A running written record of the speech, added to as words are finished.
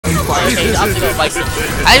Okay, I'm gonna go Bison.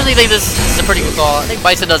 I actually think this is a pretty good call. I think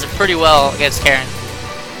Bison does it pretty well against Karen.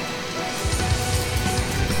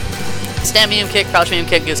 Stand medium kick, crouch medium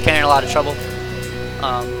kick gives Karen a lot of trouble.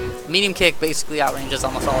 Medium kick basically outranges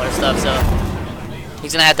almost all her stuff, so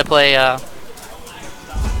he's gonna have to play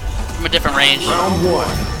from a different range.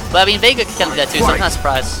 But I mean, Vega can do that too, so I'm not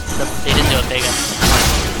surprised that they didn't do it Vega.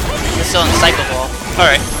 They're still in the Psycho Ball.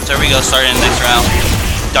 Alright, so here we go, starting the next round.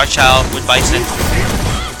 DarkChild with Bison.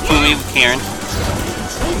 Foomy with Karen.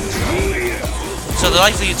 So the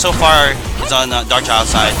life lead so far is on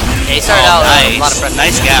DarkChild's side. Yeah, he started out nice. a lot of pressure.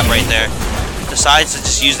 Nice gap right there. Decides to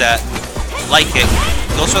just use that light kick.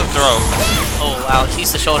 Goes for the throw. Oh wow,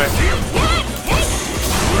 keys the shoulder.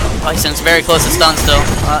 Bison's very close to stun still.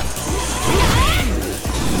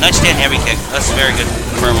 Nice stand heavy kick. That's very good.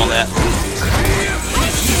 Firm on that.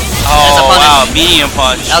 That's a Oh punish. wow, medium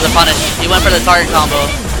punch. That was a punish. He went for the target combo.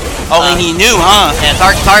 Oh, and he knew, huh? Yeah,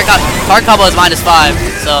 target combo is -5,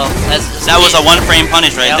 so That was a one-frame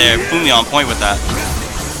punish right Yep. there. Foomy on point with that.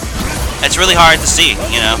 It's really hard to see,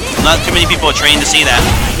 you know. Not too many people are trained to see that.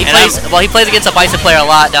 He plays against a Bison player a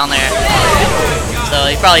lot down there, so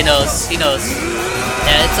he probably knows. He knows.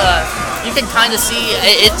 Yeah, it's you can kind of see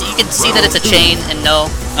it. You can see that it's a chain and know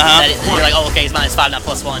that you're like, oh, okay, it's -5, not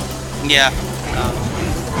 +1. Yeah.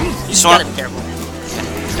 You just gotta be careful.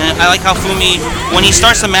 And I like how Foomy, when he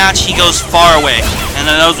starts the match, he goes far away, and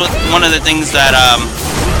that was one of the things that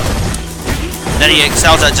that he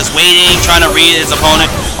excels at, just waiting, trying to read his opponent.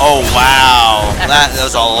 Oh wow, that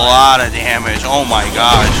was a lot of damage. Oh my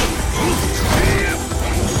gosh.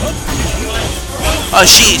 Oh,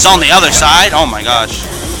 she's on the other side. Oh my gosh.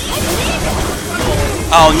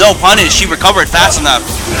 Oh, no punish. She recovered fast enough.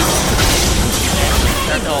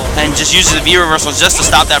 And just uses the V reversal just to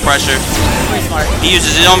stop that pressure. Pretty smart. He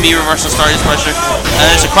uses his own V reversal to start his pressure. And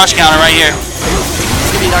there's a crush counter right here.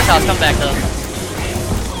 This could be DarkChild's comeback though.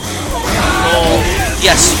 Oh,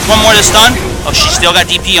 yes. One more to stun. Oh, she still got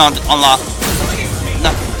DP on lock.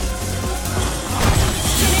 No.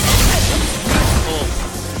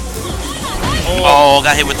 Oh,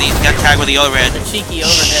 got tagged with the overhead. The cheeky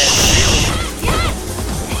overhead.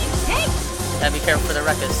 Gotta be careful for the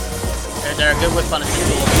Ruckus. They're a good whip punishment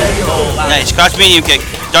tool. Oh, wow. Nice. Crouch medium kick.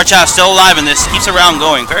 DarkChild still alive in this. Keeps the round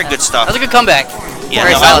going. Very good stuff. That was a good comeback. Yeah,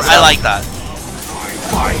 Very no, solid I like that.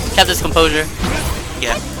 Kept his composure.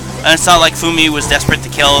 Yeah. And it's not like Foomy was desperate to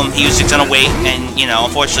kill him. He was just gonna wait, and you know,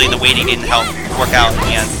 unfortunately, the waiting didn't help work out in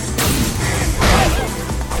the end.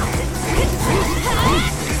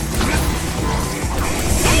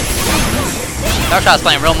 DarkChild's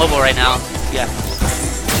playing real mobile right now. Yeah.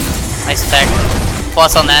 Nice attack.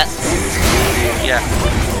 Plus on that. Yeah.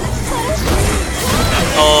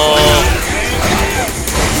 Oh.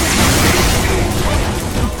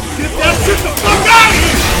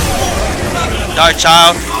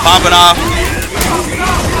 DarkChild popping off.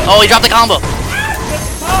 Oh, he dropped the combo.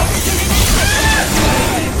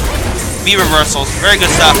 V reversals. Very good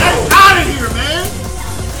stuff. Out of here, man!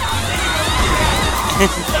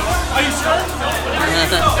 Are you sure?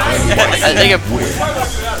 I think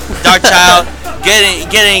DarkChild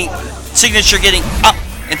getting signature getting up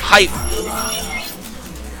and hype.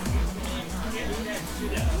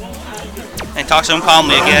 And talks to him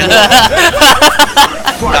calmly again.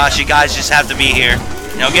 Gosh, you guys just have to be here.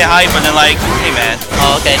 You know, get hype and then like, hey man.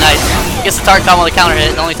 Oh, okay, nice. Gets the target combo, the counter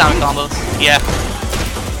hit, the only time in combos. Yeah.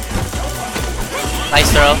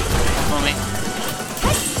 Nice throw. Foomy.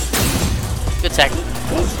 Good tech.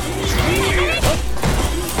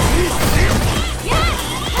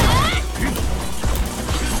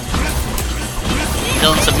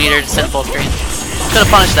 Building some meter to send full screen. Could have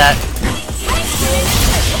punished that.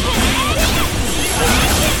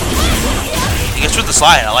 He gets with the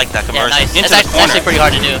slide. I like that Yeah, conversion. nice. Into It's the corner. actually pretty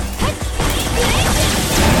hard to do.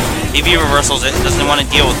 If he reversals it, doesn't want to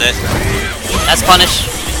deal with it. That's punish.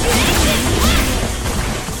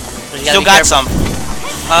 But you gotta Still be got careful. some.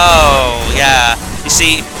 Oh yeah. You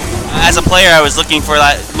see, as a player, I was looking for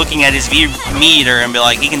that, looking at his V meter and be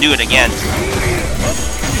like, he can do it again.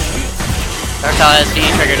 DarkChild has V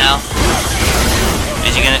trigger now.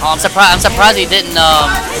 Is he gonna? Oh, I'm surprised he didn't.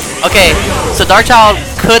 Okay, so DarkChild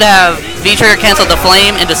could have V trigger canceled the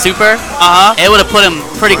flame into super. It would have put him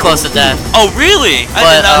pretty close to death. Oh really?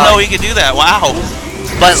 I did not know he could do that. Wow.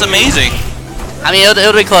 That's amazing. I mean, it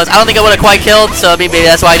would be close. I don't think it would have quite killed, so maybe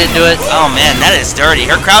that's why I didn't do it. Oh man, that is dirty.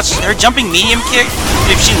 Her crouch, her jumping medium kick.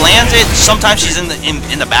 If she lands it, sometimes she's in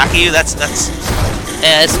the back of you. That's.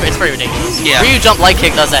 Yeah, it's pretty ridiculous. Yeah. Ryu jump light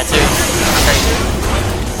kick does that too.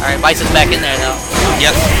 All right, Bison's back in there though.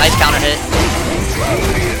 Yep. Nice counter hit.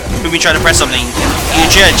 Maybe try to press something. You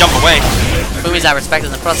try to jump away. Fumi's not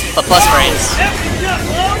respecting the plus frames.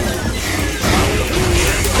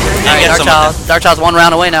 Alright, DarkChild's 1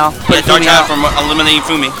 round away now. Yeah, DarkChild from eliminating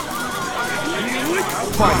Foomy.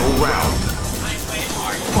 Final round.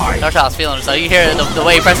 DarkChild's feeling it, so you hear the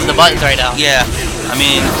way he presses the buttons right now. Yeah, I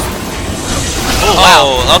mean,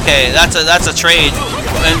 wow. Okay, that's a trade,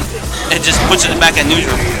 and it just puts it back at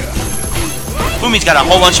neutral. Fumi's got a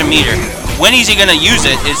whole bunch of meter. When is he gonna use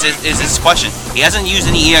it? Is his question. He hasn't used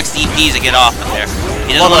any EXDPs to get off of there.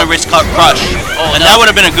 He doesn't want to risk crush, and that would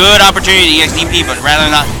have been a good opportunity to EXDP, but rather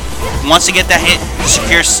not. He wants to get that hit to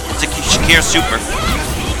secure super.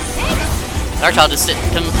 DarkChild just sitting,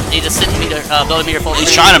 meter, building meter full.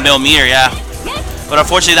 He's trying to build meter, yeah. But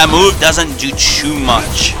unfortunately, that move doesn't do too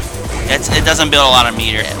much. It doesn't build a lot of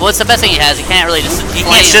meter. Well, it's the best thing he has. He can't really just. He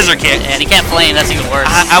can't scissor kick. And he can't flame. That's even worse.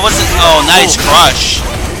 I wasn't. Oh, nice crush.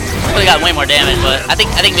 Could have got way more damage, but I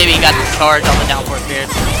think maybe he got the charge on the down force here.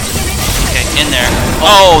 Okay, in there.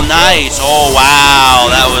 Oh, nice. Oh,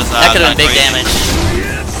 wow. That was. That could have been big damage.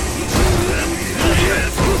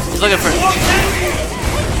 He's looking for.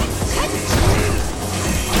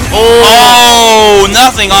 Oh,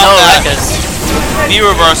 nothing off that. Rekkas. Knee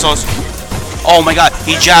reversals. Oh my god,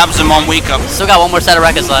 he jabs him on wake up. Still got 1 more set of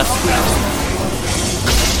Rekkas left.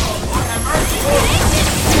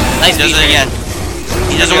 Nice. He does it again.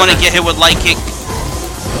 He doesn't want to get hit with light kick.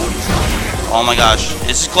 Oh my gosh,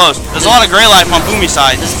 this is close. There's a lot of gray life on Foomy's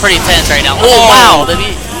side. This is pretty intense right now. Oh wow!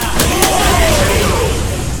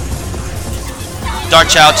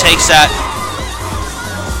 DarkChild takes that.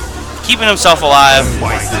 Keeping himself alive.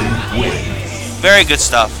 Very good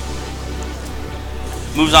stuff.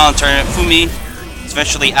 Moves on to turn it. Foomy is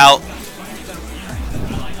eventually out.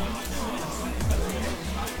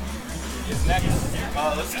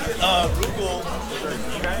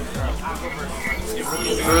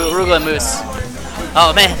 Rugal and Moose.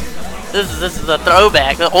 Oh man, this is a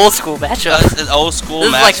throwback, the old school matchup. It's an old school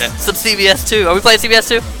matchup. This is like some CBS 2. Are we playing CBS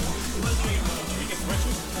 2?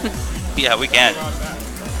 Yeah, we can.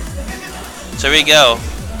 So here we go.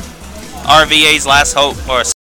 RVA's last hope, or